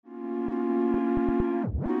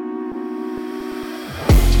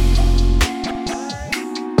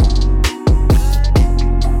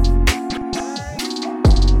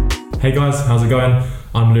Hey guys, how's it going?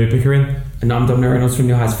 I'm Lou Pickering. And I'm Dominic Reynolds from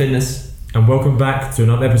New Heights Fitness. And welcome back to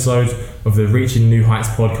another episode of the Reaching New Heights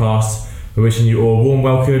podcast. We're wishing you all a warm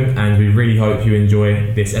welcome and we really hope you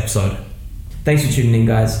enjoy this episode. Thanks for tuning in,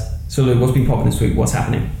 guys. So Lou, what's been popping this week? What's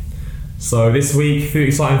happening? So this week, a few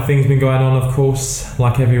exciting things been going on, of course,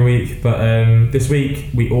 like every week. But this week,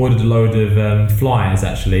 we ordered a load of flyers,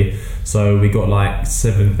 actually. So we got like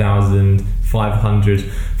 7,500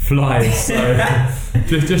 flyers. So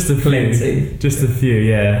just a few. Just a few,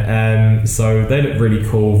 yeah. So they look really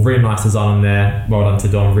cool. Really nice design on there. Well done to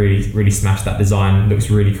Dom. Really smashed that design.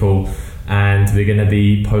 Looks really cool. And we're going to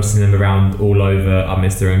be posting them around all over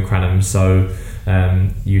Upminster and Cranham. So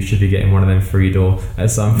you should be getting one of them through your door at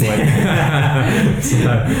some point.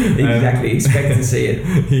 Exactly, expect to see it.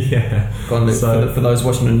 Yeah. Go on, Luke, for those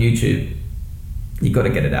watching on YouTube, you got to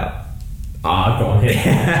get it out. I've got one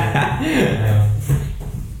here.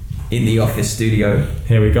 In the office studio.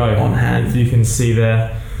 Here we go. On hand. If you can see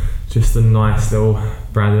there, just a nice little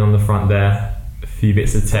branding on the front there. A few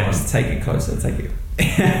bits of text. Take it closer. Take it.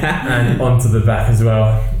 And onto the back as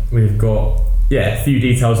well. We've got a few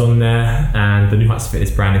details on there and the New Heights Fitness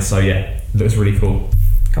branding, so looks really cool.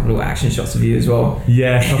 A couple of action shots of you as well.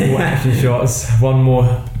 Yeah, a couple of action shots. One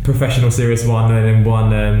more professional serious one and then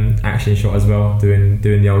one action shot as well, doing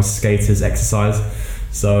the old skaters exercise.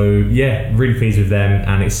 So really pleased with them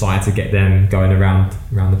and excited to get them going around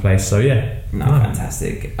the place. So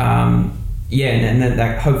fantastic. And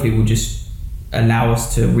that hopefully will just allow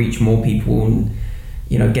us to reach more people and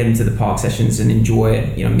get into the park sessions and enjoy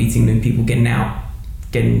it, meeting new people, getting out,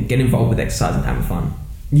 getting involved with exercise and having fun.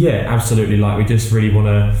 Yeah, absolutely. Like, we just really want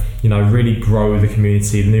to, really grow the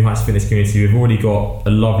community, the New Heights Fitness community. We've already got a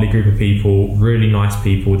lovely group of people, really nice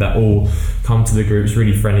people that all come to the groups,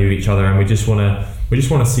 really friendly with each other, and we just want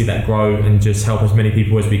to see that grow and just help as many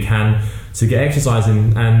people as we can to get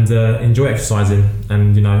exercising and enjoy exercising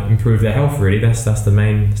and improve their health. Really, that's the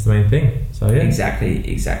main thing. So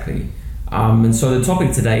exactly. And so the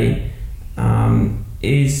topic today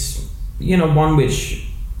is one which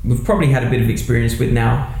we've probably had a bit of experience with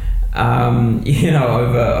now,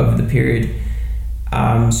 over the period.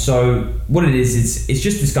 So what it is, it's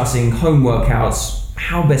just discussing home workouts,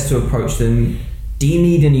 how best to approach them. Do you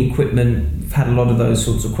need any equipment? We've had a lot of those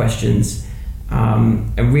sorts of questions,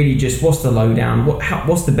 and really just what's the lowdown?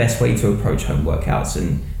 What's the best way to approach home workouts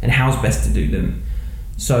and how's best to do them?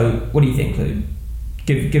 So what do you think, Lou?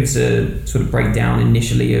 Give us a sort of breakdown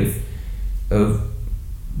initially of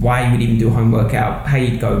why you would even do a home workout, how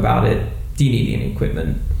you'd go about it, do you need any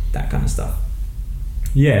equipment, that kind of stuff.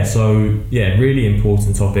 Really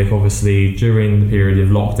important topic, obviously, during the period of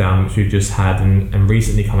lockdown, which we've just had and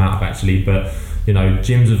recently come out of, actually. But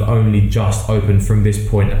gyms have only just opened from this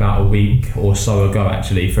point about a week or so ago,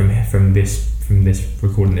 actually, from this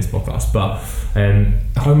recording this podcast. But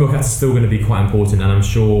home workouts are still going to be quite important, and I'm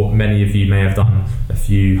sure many of you may have done a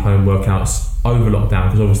few home workouts over lockdown,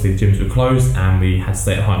 because obviously the gyms were closed and we had to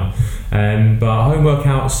stay at home. But home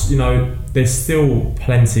workouts, there's still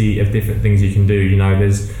plenty of different things you can do.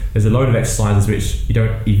 There's a load of exercises which you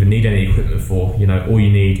don't even need any equipment for. All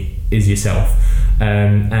you need is yourself.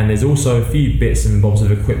 And there's also a few bits and bobs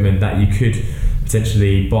of equipment that you could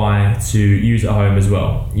potentially buy to use at home as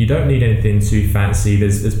well. You don't need anything too fancy.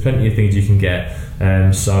 There's plenty of things you can get.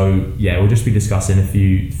 We'll just be discussing a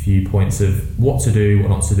few points of what to do, what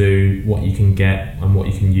not to do, what you can get, and what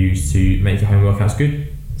you can use to make your home workouts good.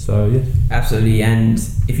 Absolutely. And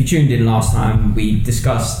if you tuned in last time, we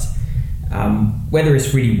discussed whether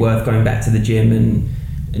it's really worth going back to the gym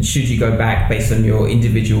and should you go back based on your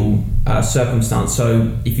individual circumstance.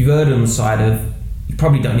 So if you've erred on the side of you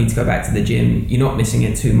probably don't need to go back to the gym, you're not missing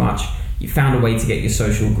it too much, you found a way to get your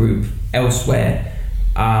social group elsewhere,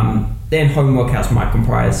 then home workouts might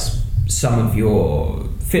comprise some of your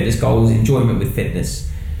fitness goals, enjoyment with fitness.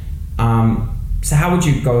 So how would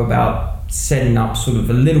you go about setting up sort of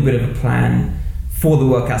a little bit of a plan for the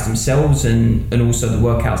workouts themselves and also the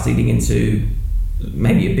workouts leading into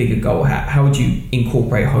maybe a bigger goal? How would you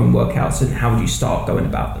incorporate home workouts and how would you start going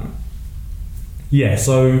about them?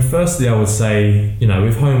 So firstly I would say,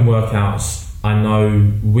 with home workouts, I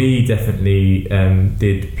know we definitely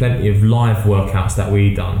did plenty of live workouts that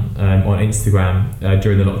we done on Instagram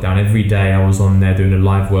during the lockdown. Every day I was on there doing a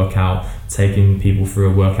live workout, taking people through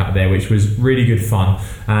a workout there, which was really good fun.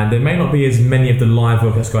 And there may not be as many of the live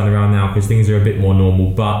workouts going around now because things are a bit more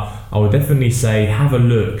normal, but I would definitely say have a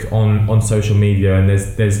look on social media, and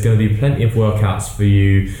there's going to be plenty of workouts for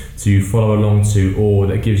you to follow along to, or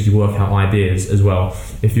that gives you workout ideas as well.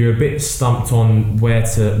 If you're a bit stumped on where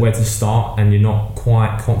to start and you're not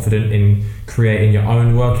quite confident in creating your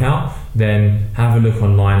own workout, then have a look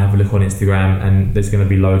online, have a look on Instagram, and there's going to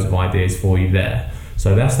be loads of ideas for you there.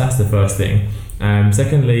 So that's the first thing.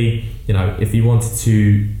 Secondly, if you wanted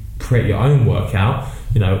to create your own workout,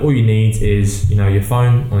 all you need is your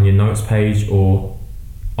phone on your notes page, or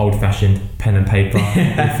old-fashioned pen and paper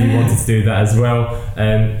if you wanted to do that as well,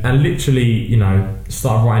 and literally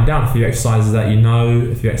start writing down a few exercises that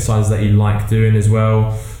a few exercises that you like doing as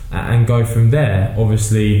well, and go from there.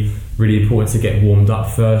 Obviously really important to get warmed up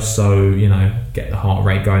first, so get the heart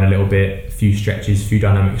rate going a little bit, a few stretches, a few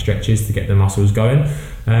dynamic stretches to get the muscles going.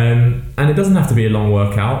 And it doesn't have to be a long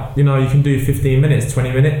workout. You can do 15 minutes,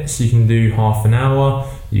 20 minutes, you can do half an hour,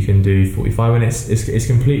 you can do 45 minutes. It's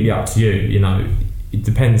completely up to you. It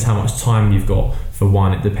depends how much time you've got. For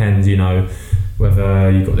one, it depends whether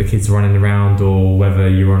you've got the kids running around or whether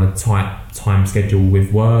you're on a tight time schedule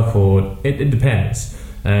with work, or it depends.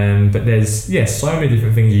 But there's so many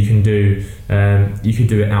different things you can do. You could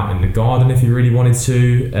do it out in the garden if you really wanted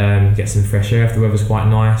to, get some fresh air if the weather's quite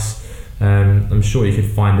nice. I'm sure you could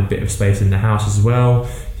find a bit of space in the house as well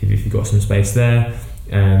if you've got some space there.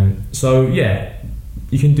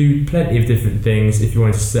 You can do plenty of different things if you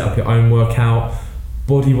wanted to set up your own workout.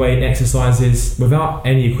 Body weight exercises without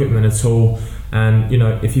any equipment at all, and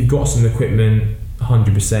if you've got some equipment,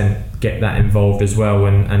 100% get that involved as well,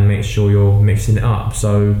 and make sure you're mixing it up.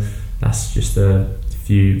 So that's just a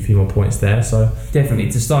few more points there. So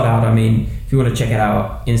definitely to start out, if you want to check it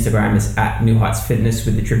out, Instagram is at New Heights Fitness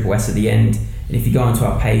with the triple S at the end, and if you go onto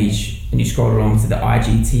our page and you scroll along to the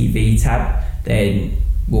IGTV tab, then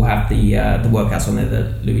we'll have the workouts on there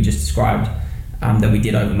that Louis just described, that we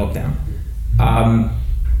did over lockdown.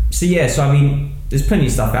 There's plenty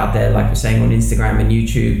of stuff out there, like we're saying, on Instagram and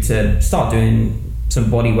YouTube, to start doing some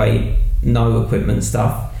body weight, no equipment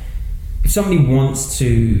stuff. If somebody wants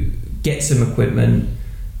to get some equipment,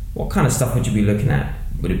 what kind of stuff would you be looking at?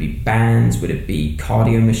 Would it be bands? Would it be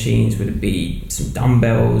cardio machines? Would it be some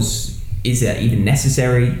dumbbells? Is that even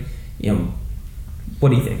necessary? What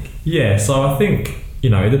do you think? Yeah, so I think,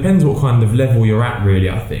 it depends what kind of level you're at, really,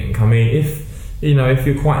 I think. If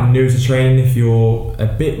you're quite new to training, if you're a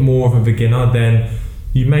bit more of a beginner, then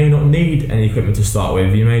you may not need any equipment to start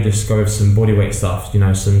with. You may just go with some bodyweight stuff,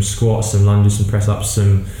 some squats, some lunges, some press ups,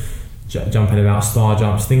 some jumping about, star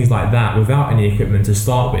jumps, things like that, without any equipment to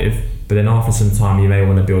start with. But then after some time, you may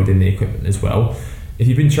want to build in the equipment as well. If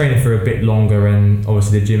you've been training for a bit longer and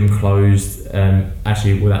obviously the gym closed,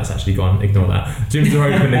 that's actually gone, ignore that. Gyms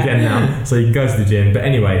are open again now, so you can go to the gym. But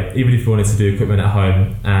anyway, even if you wanted to do equipment at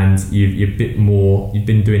home and you've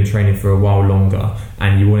been doing training for a while longer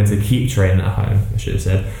and you wanted to keep training at home, I should have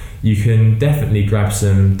said, you can definitely grab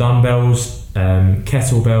some dumbbells,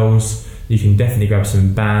 kettlebells. You can definitely grab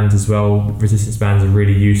some bands as well. Resistance bands are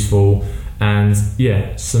really useful. And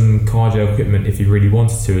some cardio equipment if you really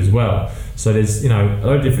wanted to as well. So there's a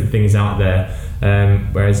lot of different things out there.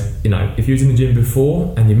 Whereas if you was in the gym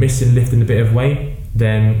before and you're missing lifting a bit of weight,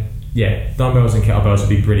 then dumbbells and kettlebells would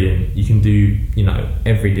be brilliant. You can do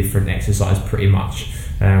every different exercise pretty much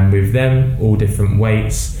with them, all different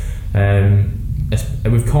weights.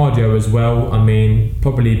 With cardio as well,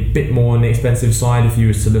 probably a bit more on the expensive side if you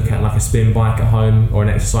was to look at like a spin bike at home, or an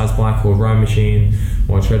exercise bike, or a rowing machine,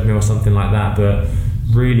 or a treadmill or something like that. But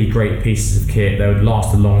really great pieces of kit. They would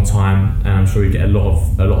last a long time, and I'm sure you get a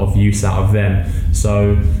lot of use out of them.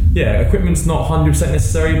 So equipment's not 100%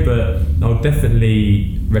 necessary, but I would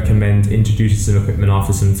definitely recommend introducing some equipment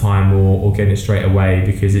after some time, or getting it straight away,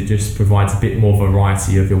 because it just provides a bit more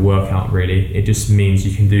variety of your workout. Really, it just means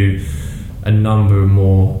you can do a number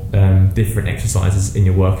more different exercises in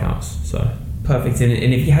your workouts. So perfect. And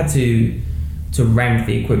if you had to rank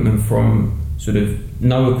the equipment from sort of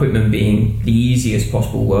no equipment being the easiest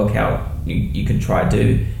possible workout you could try to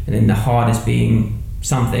do, and then the hardest being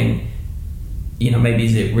something, maybe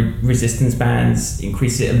is it resistance bands,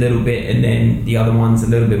 increase it a little bit, and then the other ones a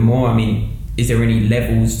little bit more? Is there any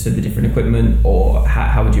levels to the different equipment, or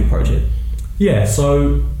how would you approach it?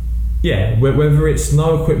 Whether it's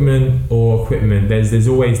no equipment or equipment, there's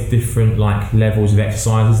always different levels of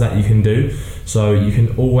exercises that you can do. So you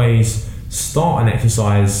can always start an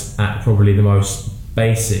exercise at probably the most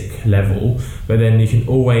basic level, but then you can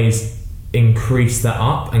always increase that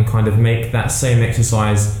up and kind of make that same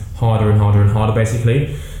exercise harder and harder and harder,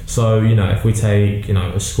 basically. So, if we take,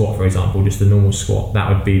 a squat, for example, just a normal squat, that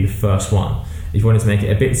would be the first one. If you wanted to make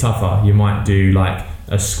it a bit tougher, you might do like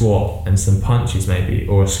a squat and some punches maybe,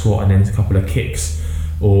 or a squat and then a couple of kicks.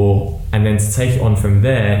 And then to take it on from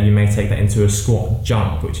there, you may take that into a squat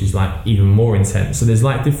jump, which is like even more intense. So there's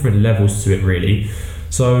like different levels to it really.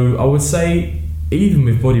 So I would say even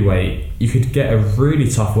with body weight, you could get a really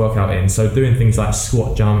tough workout in. So doing things like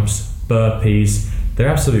squat jumps, burpees, they're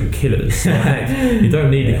absolute killers. You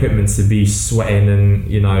don't need equipment to be sweating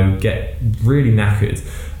and get really knackered.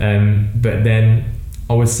 But then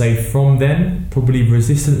I would say from then, probably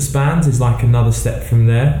resistance bands is like another step from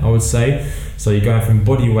there, I would say. So you're going from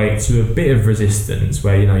body weight to a bit of resistance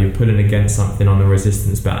where you're pulling against something on the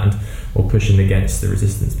resistance band or pushing against the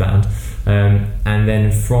resistance band. And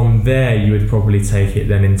then from there you would probably take it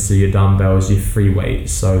then into your dumbbells, your free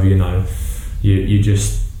weights. So you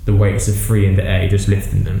just, the weights are free in the air, you're just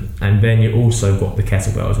lifting them. And then you also got the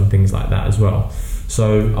kettlebells and things like that as well.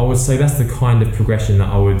 So I would say that's the kind of progression that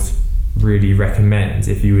I would really recommend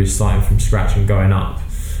if you were starting from scratch and going up.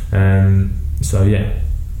 So yeah.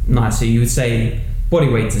 Nice. So you would say body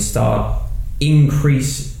weight to start,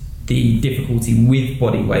 increase the difficulty with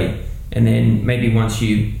body weight, and then maybe once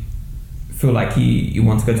you feel like you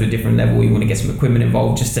want to go to a different level, you want to get some equipment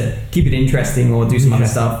involved just to keep it interesting or do some other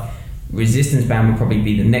stuff, resistance band would probably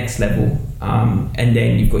be the next level, and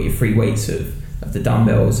then you've got your free weights of the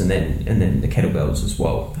dumbbells and then the kettlebells as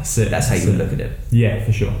well. That's it. That's how you would look at it. Yeah,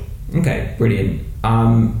 for sure. Okay, brilliant.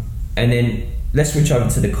 And then let's switch over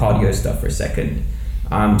to the cardio stuff for a second.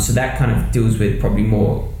 So that kind of deals with probably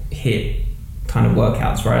more HIIT kind of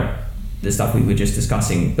workouts, right? The stuff we were just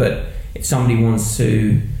discussing. But if somebody wants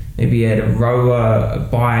to maybe add a rower, a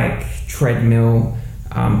bike, treadmill,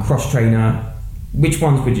 cross trainer, which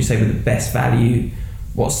ones would you say were the best value?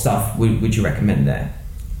 What stuff would you recommend there?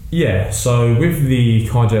 Yeah, so with the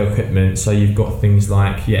cardio equipment, so you've got things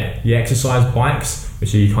like, your exercise bikes,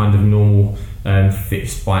 which are your kind of normal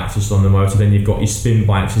fixed bikes just on the motor. Then you've got your spin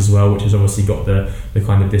bikes as well, which has obviously got the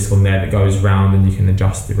kind of disc on there that goes round and you can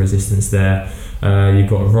adjust the resistance there. You've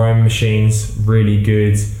got rowing machines, really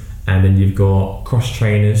good. And then you've got cross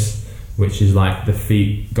trainers, which is like the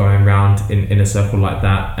feet going round in a circle like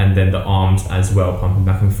that, and then the arms as well, pumping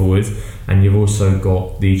back and forwards. And you've also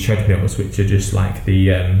got the treadmills, which are just like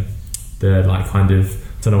the like kind of,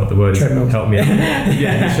 I don't know what the word is. Treadmills. Help me out.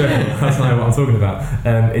 Yeah, sure. That's not what I'm talking about.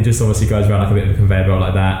 It just obviously goes around like a bit of a conveyor belt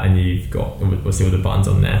like that, and you've got obviously all the buttons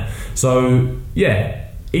on there. So yeah,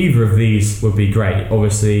 either of these would be great.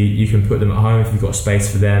 Obviously, you can put them at home if you've got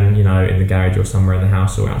space for them, in the garage or somewhere in the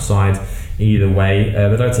house or outside. Either way,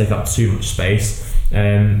 they don't take up too much space.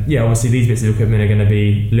 Obviously these bits of equipment are going to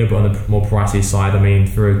be a little bit on the more pricey side. I mean,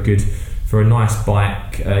 for a nice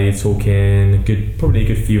bike, you're talking probably a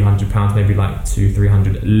good few £100, maybe like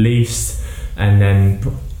 £200-300 at least, and then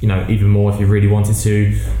even more if you really wanted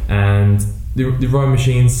to. And the rowing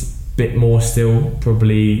machines, bit more still,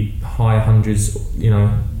 probably high hundreds,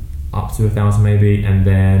 up to 1,000 maybe, and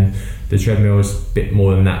then the treadmills bit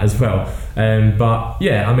more than that as well. But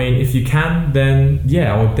yeah, I mean, if you can, then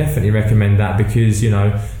yeah, I would definitely recommend that, because you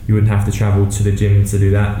wouldn't have to travel to the gym to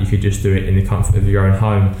do that. You could just do it in the comfort of your own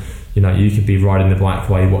home. You could be riding the bike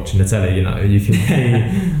while you're watching the telly. You could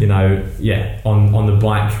be on the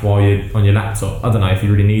bike while you're on your laptop. I don't know if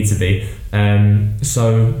you really need to be.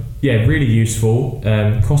 So yeah, really useful.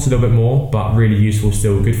 Cost a little bit more, but really useful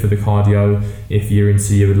still. Good for the cardio if you're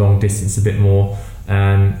into your long distance a bit more.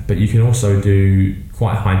 But you can also do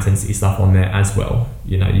quite high intensity stuff on there as well.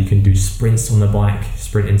 You can do sprints on the bike,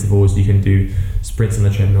 sprint intervals. You can do sprints on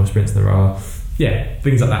the treadmill, sprints on the rower. Yeah,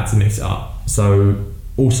 things like that to mix it up. So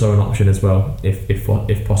also an option as well,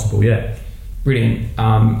 if possible. Yeah, brilliant.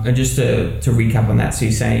 And just to recap on that, so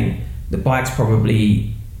you're saying the bike's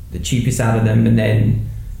probably the cheapest out of them, and then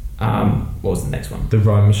what was the next one? The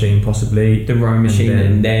rowing machine, possibly. The rowing machine,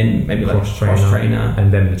 and then maybe like cross trainer,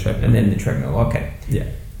 and then the treadmill. And then the treadmill. Okay. Yeah.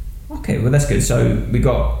 Okay, well that's good. So we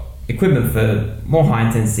got equipment for more high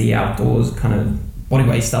intensity outdoors kind of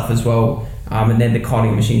bodyweight stuff as well, and then the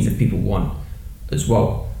cardio machines that people want as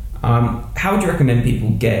well. How would you recommend people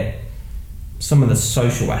get some of the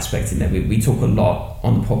social aspects in there? We talk a lot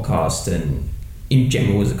on the podcast and in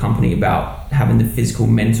general as a company about having the physical,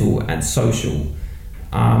 mental and social.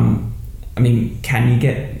 I mean, can you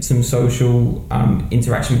get some social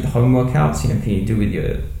interaction with the home workouts? Can you do with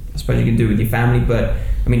I suppose you can do with your family, but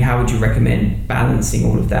I mean, how would you recommend balancing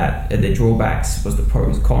all of that? Are there drawbacks? What's the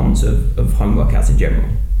pros, cons of home workouts in general?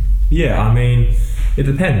 Yeah, I mean, it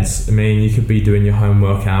depends. I mean, you could be doing your home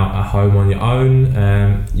workout at home on your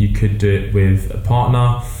own. You could do it with a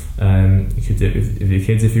partner. You could do it with your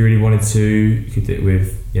kids if you really wanted to. You could do it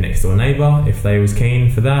with your next door neighbour if they was keen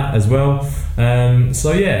for that as well.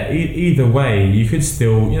 So yeah, either way, you could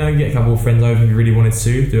still, get a couple of friends over if you really wanted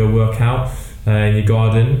to do a workout in your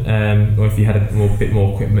garden, or if you had a bit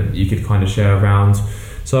more equipment you could kind of share around.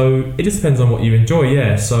 So it just depends on what you enjoy,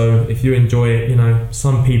 yeah. So if you enjoy it,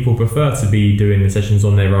 some people prefer to be doing the sessions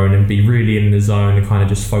on their own and be really in the zone and kind of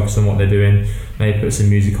just focus on what they're doing. Maybe put some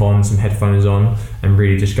music on, some headphones on, and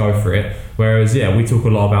really just go for it. Whereas, yeah, we talk a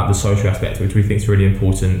lot about the social aspect, which we think is really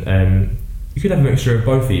important. You could have a mixture of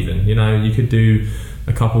both even. You could do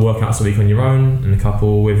a couple workouts a week on your own and a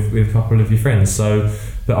couple with a couple of your friends. So,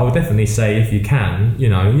 but I would definitely say if you can,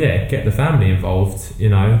 get the family involved.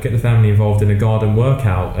 Get the family involved in a garden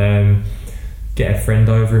workout. Get a friend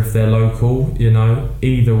over if they're local.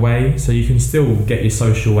 Either way, so you can still get your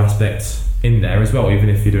social aspect in there as well, even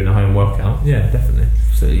if you're doing a home workout. Yeah, definitely.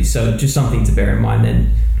 Absolutely. So just something to bear in mind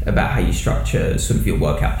then about how you structure sort of your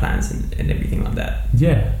workout plans and everything like that.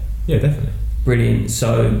 Yeah, definitely. Brilliant.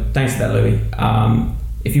 So thanks for that, Louis.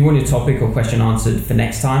 If you want your topic or question answered for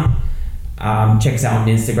next time, check us out on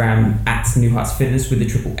Instagram at New Heights Fitness with the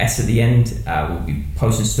triple S at the end. We'll be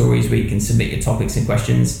posting stories where you can submit your topics and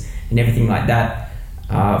questions and everything like that.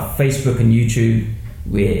 Facebook and YouTube,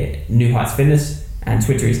 we're New Heights Fitness, and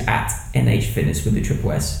Twitter is at NH Fitness with the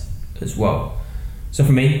triple S as well. So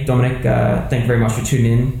for me, Dominic, thank you very much for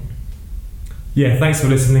tuning in. Yeah, thanks for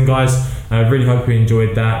listening, guys. I really hope you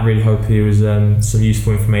enjoyed that. Really hope there was some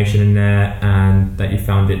useful information in there and that you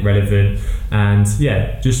found it relevant. And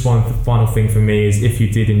yeah, just one final thing for me is if you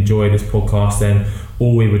did enjoy this podcast, then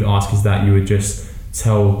all we would ask is that you would just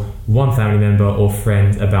tell one family member or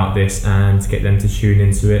friend about this and get them to tune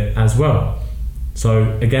into it as well.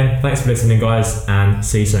 So again, thanks for listening, guys, and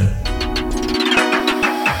see you soon.